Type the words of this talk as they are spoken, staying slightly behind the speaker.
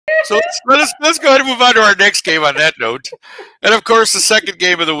So let's go ahead and move on to our next game on that note. And of course, the second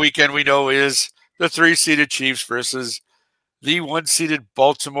game of the weekend we know is the 3-seeded Chiefs versus the 1-seeded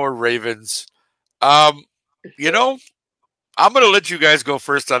Baltimore Ravens. Um, you know, I'm going to let you guys go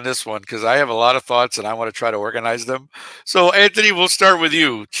first on this one because I have a lot of thoughts and I want to try to organize them. So, Anthony, we'll start with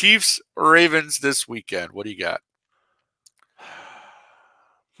you. Chiefs, Ravens this weekend. What do you got?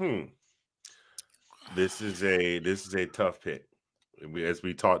 This is a tough pick. As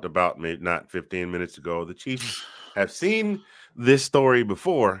we talked about, maybe not 15 minutes ago, the Chiefs have seen this story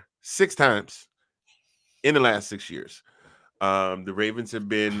before 6 times in the last 6 years. The Ravens have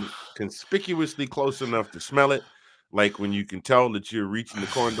been conspicuously close enough to smell it, like when you can tell that you're reaching the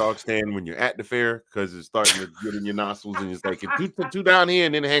corn dog stand when you're at the fair because it's starting to get in your nostrils, and it's like two down here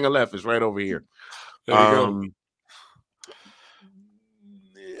and then hang a left. It's right over here. There you go.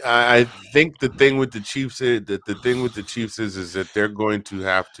 I think the thing with the Chiefs is that they're going to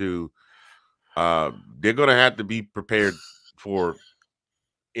have to be prepared for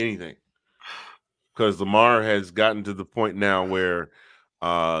anything, because Lamar has gotten to the point now where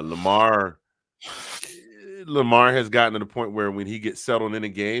Lamar has gotten to the point where when he gets settled in a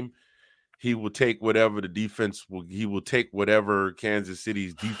game, he will take whatever Kansas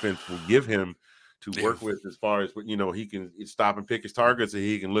City's defense will give him to work with, as far as, he can stop and pick his targets, and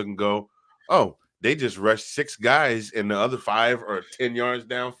he can look and go, oh, they just rushed 6 guys and the other 5 are 10 yards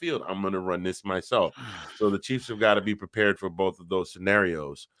downfield. I'm going to run this myself. So the Chiefs have got to be prepared for both of those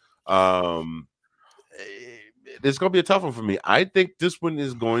scenarios. It's going to be a tough one for me. I think this one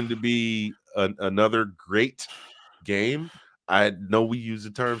is going to be another great game. I know we use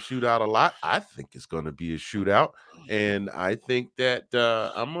the term shootout a lot. I think it's going to be a shootout. And I think that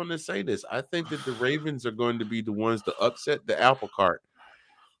I'm going to say this. I think that the Ravens are going to be the ones to upset the apple cart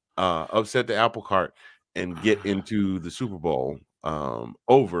and get into the Super Bowl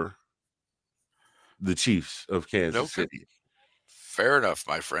over the Chiefs of Kansas City. Fair enough,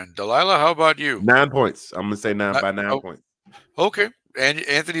 my friend. Delilah, how about you? 9 points. I'm going to say 9 points. Okay. And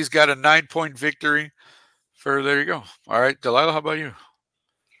Anthony's got a 9-point victory. There you go. All right, Delilah, how about you?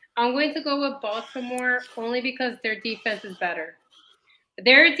 I'm going to go with Baltimore only because their defense is better.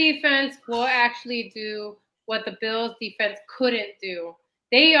 Their defense will actually do what the Bills' defense couldn't do.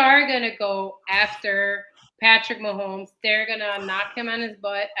 They are going to go after Patrick Mahomes. They're going to knock him on his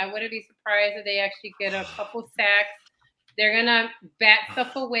butt. I wouldn't be surprised if they actually get a couple sacks. They're going to bat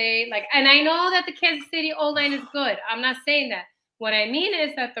stuff away. And I know that the Kansas City O-line is good. I'm not saying that. What I mean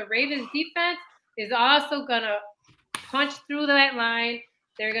is that the Ravens' defense is also going to punch through that line.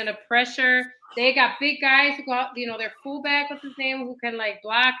 They're going to pressure. They got big guys who go out, their fullback, what's his name, who can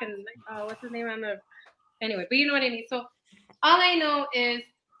block, and what's his name anyway, but you know what I mean. So all I know is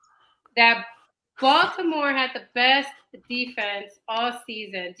that Baltimore had the best defense all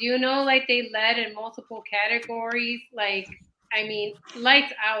season. Do you know, they led in multiple categories? Lights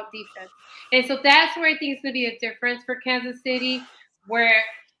out defense. And so that's where I think it's going to be a difference for Kansas City, where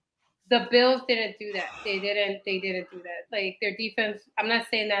the Bills didn't do that. They didn't do that. Their defense, I'm not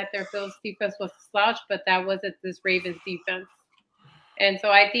saying that their Bills defense was a slouch, but that wasn't this Ravens defense. And so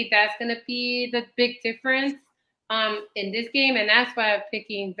I think that's going to be the big difference in this game. And that's why I'm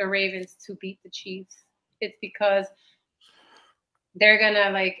picking the Ravens to beat the Chiefs. It's because they're going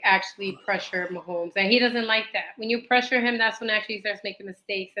to actually pressure Mahomes. And he doesn't like that. When you pressure him, that's when actually he starts making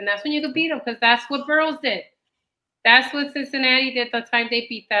mistakes. And that's when you can beat him, because that's what Burrows did. That's what Cincinnati did the time they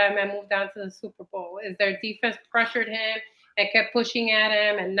beat them and moved on to the Super Bowl, is their defense pressured him and kept pushing at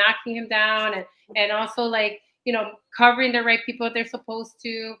him and knocking him down, and also covering the right people that they're supposed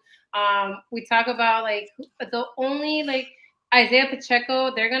to. We talk about the only Isaiah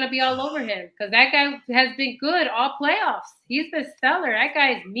Pacheco, they're going to be all over him because that guy has been good all playoffs. He's been stellar. That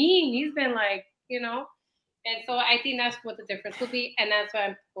guy's mean. He's been and so I think that's what the difference will be. And that's why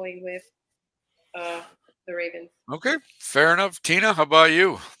I'm going with the Ravens. Okay, fair enough. Tina, how about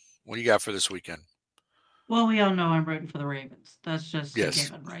you? What do you got for this weekend? Well, we all know I'm rooting for the Ravens. That's just a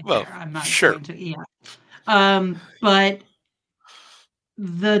given right there. I'm not going to. But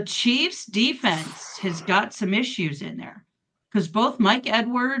the Chiefs' defense has got some issues in there, because both Mike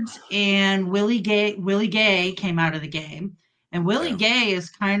Edwards and Willie Gay came out of the game. And Willie Gay is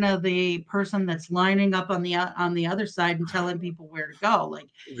kind of the person that's lining up on the other side and telling people where to go.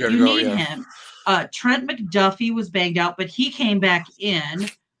 You need him. Trent McDuffie was banged out, but he came back in.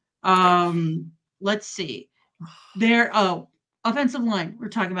 Let's see. Offensive line. We're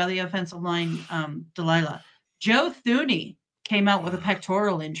talking about the offensive line, Delilah. Joe Thuney came out with a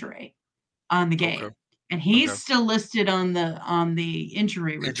pectoral injury on the game. Okay. And he's still listed on the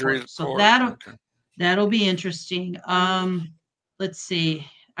injury report. So that'll be interesting. Let's see.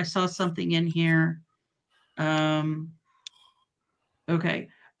 I saw something in here. Okay.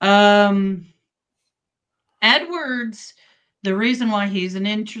 Edwards, the reason why he's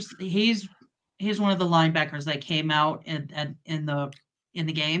one of the linebackers that came out in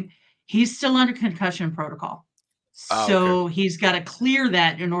the game. He's still under concussion protocol. So he's got to clear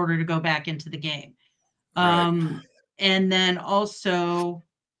that in order to go back into the game. Right. And then also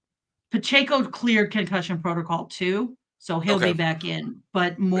Pacheco cleared concussion protocol too. So he'll be back in,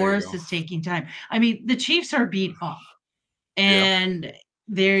 but Morris is taking time. I mean, the Chiefs are beat up and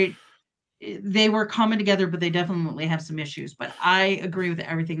they were coming together, but they definitely have some issues. But I agree with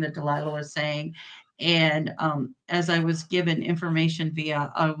everything that Delilah was saying. And as I was given information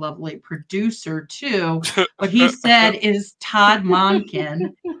via a lovely producer too, what he said is Todd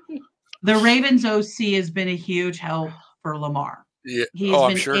Monken, the Ravens OC, has been a huge help for Lamar. Yeah.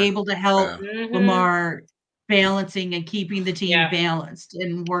 He's been able to help Lamar balancing and keeping the team balanced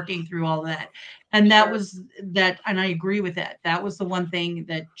and working through all that. And that was that. And I agree with that. That was the one thing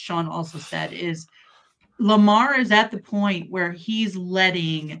that Sean also said is Lamar is at the point where he's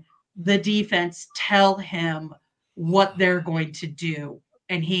letting the defense tell him what they're going to do.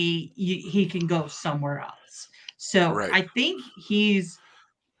 And he can go somewhere else. So I think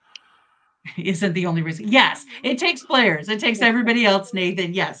isn't the only reason. Yes, it takes players. It takes everybody else,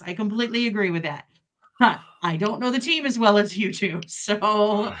 Nathan. Yes, I completely agree with that. I don't know the team as well as you do,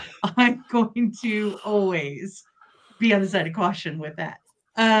 so I'm going to always be on the side of caution with that.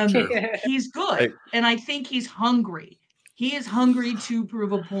 He's good, and I think he's hungry. He is hungry to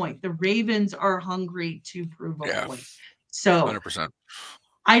prove a point. The Ravens are hungry to prove a point. So 100%.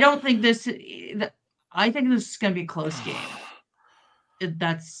 I don't think this. I think this is going to be a close game.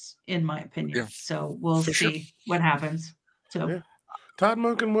 That's in my opinion. Yeah. So we'll see what happens. So Todd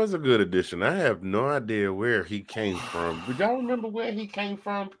Monken was a good addition. I have no idea where he came from. Do y'all remember where he came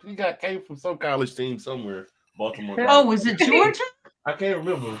from? He came from some college team somewhere, Baltimore. Oh, was it Georgia? I can't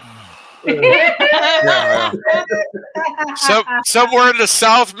remember. Somewhere in the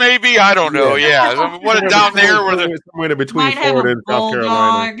South, maybe. I don't know. Yeah, what down there where somewhere between Florida and South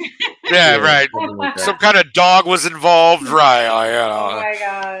Carolina. Yeah, right. Like some kind of dog was involved, right? Oh my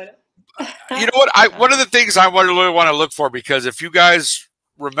god. You know what? One of the things I really want to look for, because if you guys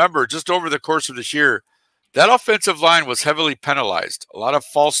remember, just over the course of this year, that offensive line was heavily penalized. A lot of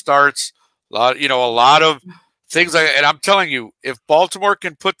false starts, a lot of things and I'm telling you, if Baltimore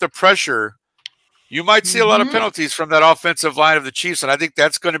can put the pressure, you might see a lot of penalties from that offensive line of the Chiefs, and I think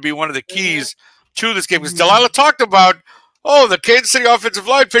that's going to be one of the keys to this game. Because Delilah talked about, the Kansas City offensive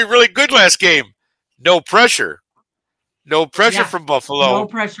line played really good last game. No pressure. No pressure from Buffalo. No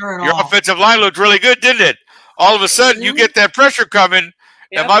pressure at all. Your offensive line looked really good, didn't it? All of a sudden, you get that pressure coming,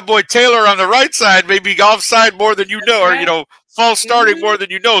 and my boy Taylor on the right side may be offside more than you know, or false starting more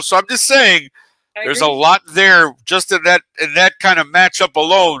than you know. So I'm just saying, there's a lot there just in that kind of matchup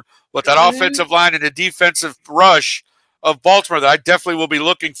alone with that offensive line and the defensive rush of Baltimore that I definitely will be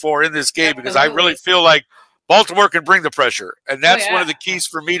looking for in this game, because I really feel like Baltimore can bring the pressure, and that's one of the keys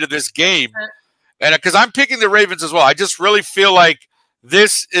for me to this game. And because I'm picking the Ravens as well, I just really feel like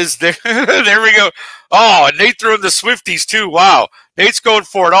this is there we go. Oh, and Nate threw in the Swifties too. Wow. Nate's going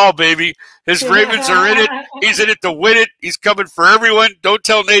for it all, baby. His Ravens are in it. He's in it to win it. He's coming for everyone. Don't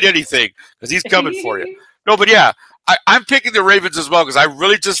tell Nate anything, because he's coming for you. No, but I'm picking the Ravens as well, because I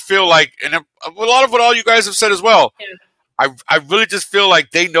really just feel like, and a lot of what all you guys have said as well, I really just feel like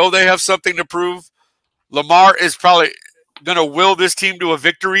they know they have something to prove. Lamar is probably going to will this team to a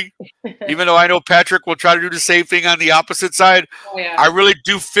victory, even though I know Patrick will try to do the same thing on the opposite side. I really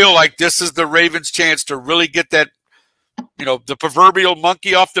do feel like this is the Ravens' chance to really get that, the proverbial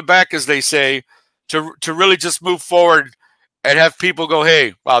monkey off the back, as they say, to really just move forward and have people go,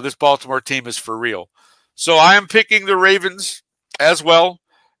 hey, wow, this Baltimore team is for real. So I am picking the Ravens as well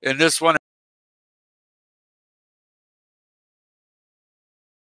in this one.